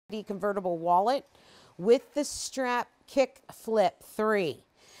RFID Convertible wallet with the strap Kickflip 3.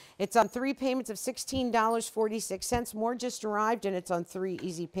 It's on 3 payments of $16.46. More just arrived, and it's on 3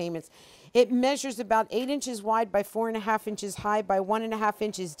 easy payments. It measures about 8 inches wide by 4.5 inches high by 1.5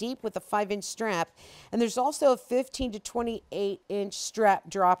 inches deep with a 5-inch strap. And there's also a 15 to 28-inch strap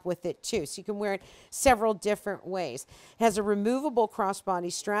drop with it too. So you can wear it several different ways. It has a removable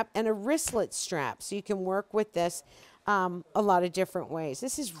crossbody strap and a wristlet strap. So you can work with this a lot of different ways.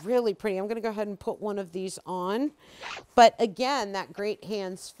 This is really pretty. I'm going to go ahead and put one of these on. But again, that great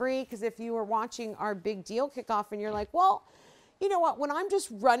hands-free, because if you were watching our big deal kickoff and you're like, well, you know what, when I'm just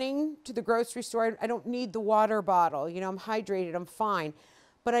running to the grocery store, I don't need the water bottle. You know, I'm hydrated, I'm fine.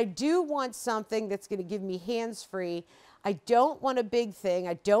 But I do want something that's going to give me hands-free. I don't want a big thing.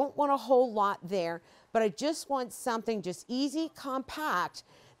 I don't want a whole lot there. But I just want something just easy, compact,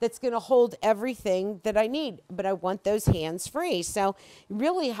 that's going to hold everything that I need, but I want those hands free. So you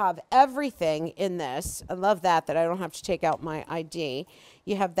really have everything in this. I love that I don't have to take out my ID.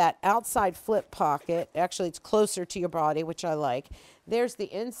 You have that outside flip pocket. Actually, it's closer to your body, which I like. There's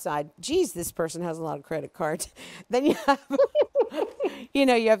the inside. Geez, this person has a lot of credit cards. Then you have, you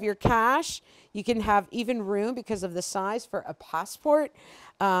know, you have your cash. You can have even room because of the size for a passport.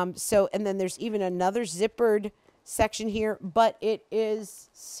 And then there's even another zippered section here, but it is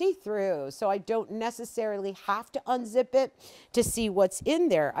see-through, so I don't necessarily have to unzip it to see what's in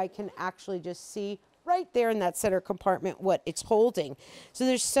there. I can actually just see right there in that center compartment what it's holding. So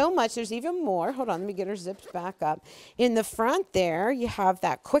there's so much. There's even more. Hold on, let me get her zipped back up. In the front there, you have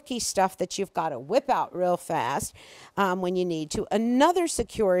that quickie stuff that you've got to whip out real fast when you need to. Another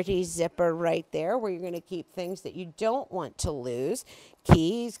security zipper right there where you're going to keep things that you don't want to lose.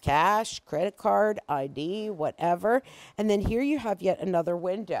 Keys, cash, credit card, ID, whatever. And then here you have yet another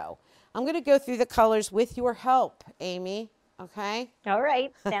window. I'm going to go through the colors with your help, Amy. Okay? All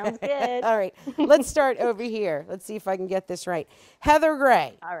right. Sounds good. All right. Let's start over here. Let's see if I can get this right. Heather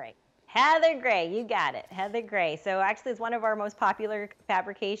gray. All right. Heather gray. You got it. Heather gray. So actually it's one of our most popular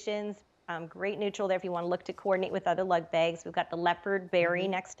fabrications. Great neutral there if you want to look to coordinate with other lug bags. We've got the leopard berry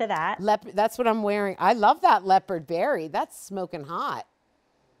next to that. That's what I'm wearing. I love that leopard berry. That's smoking hot.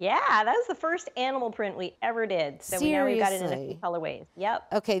 Yeah, that was the first animal print we ever did. So Seriously? now we've got it in a few colorways. Yep.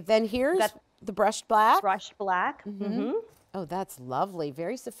 Okay, then here's the brushed black. Brushed black. Mm-hmm. Oh, that's lovely.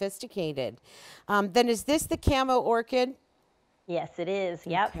 Very sophisticated. Then is this the camo orchid? Yes, it is.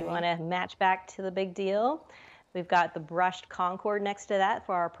 Yep. Okay. You want to match back to the big deal. We've got the brushed concord next to that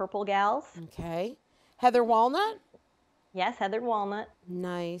for our purple gals. Okay. Heather walnut? Yes, heather walnut.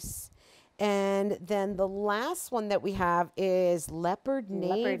 Nice. And then the last one that we have is leopard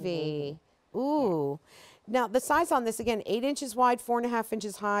navy. Ooh. Now, the size on this, again, 8 inches wide, 4.5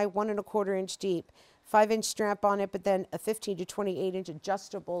 inches high, 1.25 inch deep. 5-inch strap on it, but then a 15 to 28-inch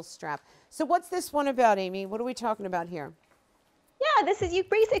adjustable strap. So what's this one about, Amy? What are we talking about here? Yeah, this is, you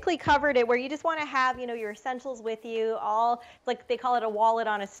basically covered it where you just want to have, you know, your essentials with you, all, like they call it a wallet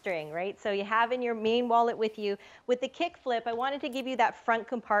on a string, right? So you have in your main wallet with you. With the Kickflip, I wanted to give you that front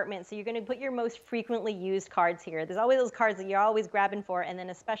compartment. So you're going to put your most frequently used cards here. There's always those cards that you're always grabbing for, and then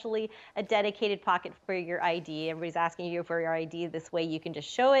especially a dedicated pocket for your ID. Everybody's asking you for your ID. This way you can just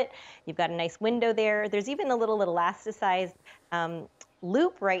show it. You've got a nice window there. There's even a little elasticized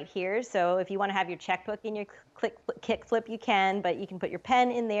loop right here. So if you want to have your checkbook in your Kickflip, you can, but you can put your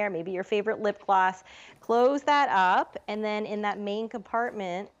pen in there, maybe your favorite lip gloss, close that up, and then in that main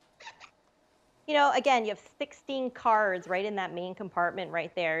compartment, you know, again, you have 16 cards right in that main compartment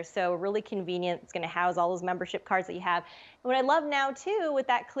right there. So really convenient. It's going to house all those membership cards that you have. And what I love now too, with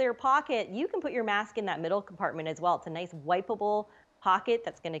that clear pocket, you can put your mask in that middle compartment as well. It's a nice wipeable pocket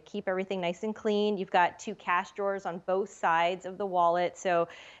that's going to keep everything nice and clean. You've got 2 cash drawers on both sides of the wallet, so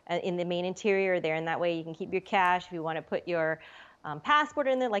in the main interior there, and that way you can keep your cash. If you want to put your passport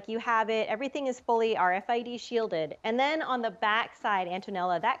in there like you have it, everything is fully RFID shielded. And then on the back side,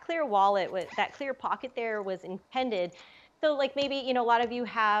 Antonella, that clear wallet, with that clear pocket there was intended. So like maybe, you know, a lot of you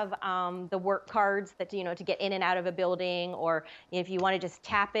have the work cards that, you know, to get in and out of a building, or if you want to just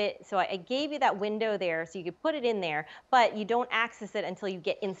tap it. So I gave you that window there so you could put it in there, but you don't access it until you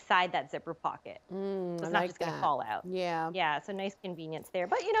get inside that zipper pocket. So it's not just going to fall out. Yeah. Yeah, so nice convenience there.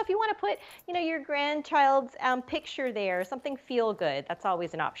 But, you know, if you want to put, you know, your grandchild's picture there, something feel good, that's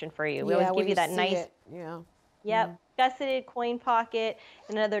always an option for you. We always give you that nice. Yeah. Yep. Gusseted coin pocket,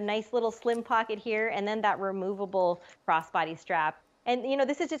 another nice little slim pocket here, and then that removable crossbody strap. And, you know,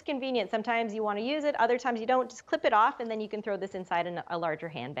 this is just convenient. Sometimes you want to use it, other times you don't. Just clip it off, and then you can throw this inside in a larger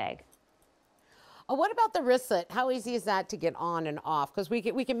handbag. Oh, what about the wristlet? How easy is that to get on and off? Because we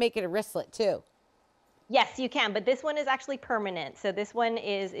can make it a wristlet too. Yes, you can, but this one is actually permanent. So this one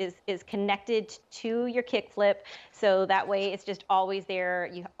is connected to your kickflip, so that way it's just always there.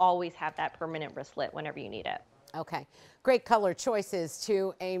 You always have that permanent wristlet whenever you need it. Okay, great color choices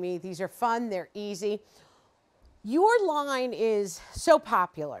too, Amy. These are fun, they're easy. Your line is so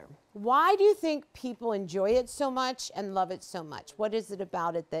popular. Why do you think people enjoy it so much and love it so much? What is it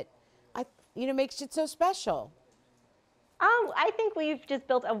about it that makes it so special? I think we've just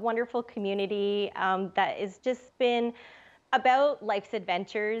built a wonderful community that has just been about life's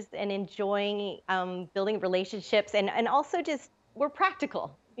adventures and enjoying building relationships, and also just we're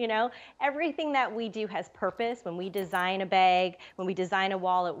practical. Everything that we do has purpose. When we design a bag, when we design a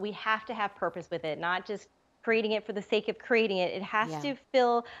wallet, we have to have purpose with it, not just creating it for the sake of creating it. It has Yeah. to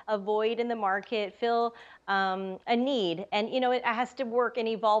fill a void in the market, fill a need, and it has to work and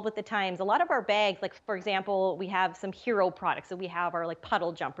evolve with the times. A lot of our bags, like for example, we have some hero products. So we have our like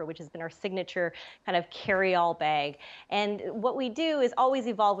puddle jumper, which has been our signature kind of carry-all bag. And what we do is always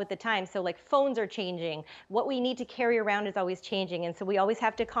evolve with the times. So like phones are changing. What we need to carry around is always changing. And so we always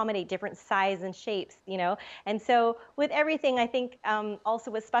have to accommodate different size and shapes. And so with everything, I think also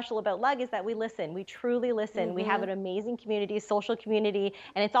what's special about Lug is that we listen. We truly listen. We have an amazing community, social community,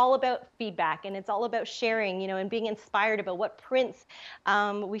 and it's all about feedback, and it's all about sharing, and being inspired about what prints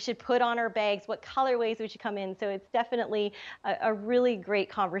we should put on our bags, what colorways we should come in. So it's definitely a really great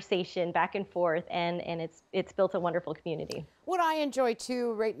conversation back and forth, and it's built a wonderful community. What I enjoy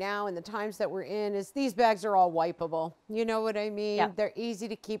too right now in the times that we're in is these bags are all wipeable. You know what I mean? Yeah. They're easy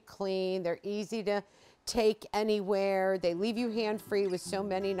to keep clean. They're easy to take anywhere. They leave you hand-free with so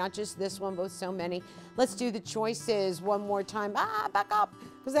many, not just this one, but so many. Let's do the choices one more time. Back up,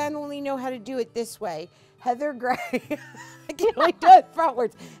 because I only know how to do it this way. Heather Gray, I can only do it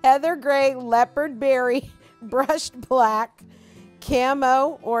frontwards. Heather Gray, leopard berry, brushed black,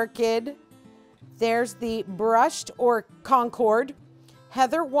 camo orchid. There's the brushed or Concord,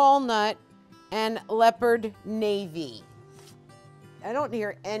 heather walnut, and leopard navy. I don't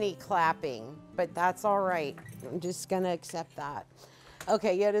hear any clapping, but that's all right. I'm just gonna accept that.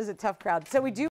 Okay, yeah, it is a tough crowd. So we do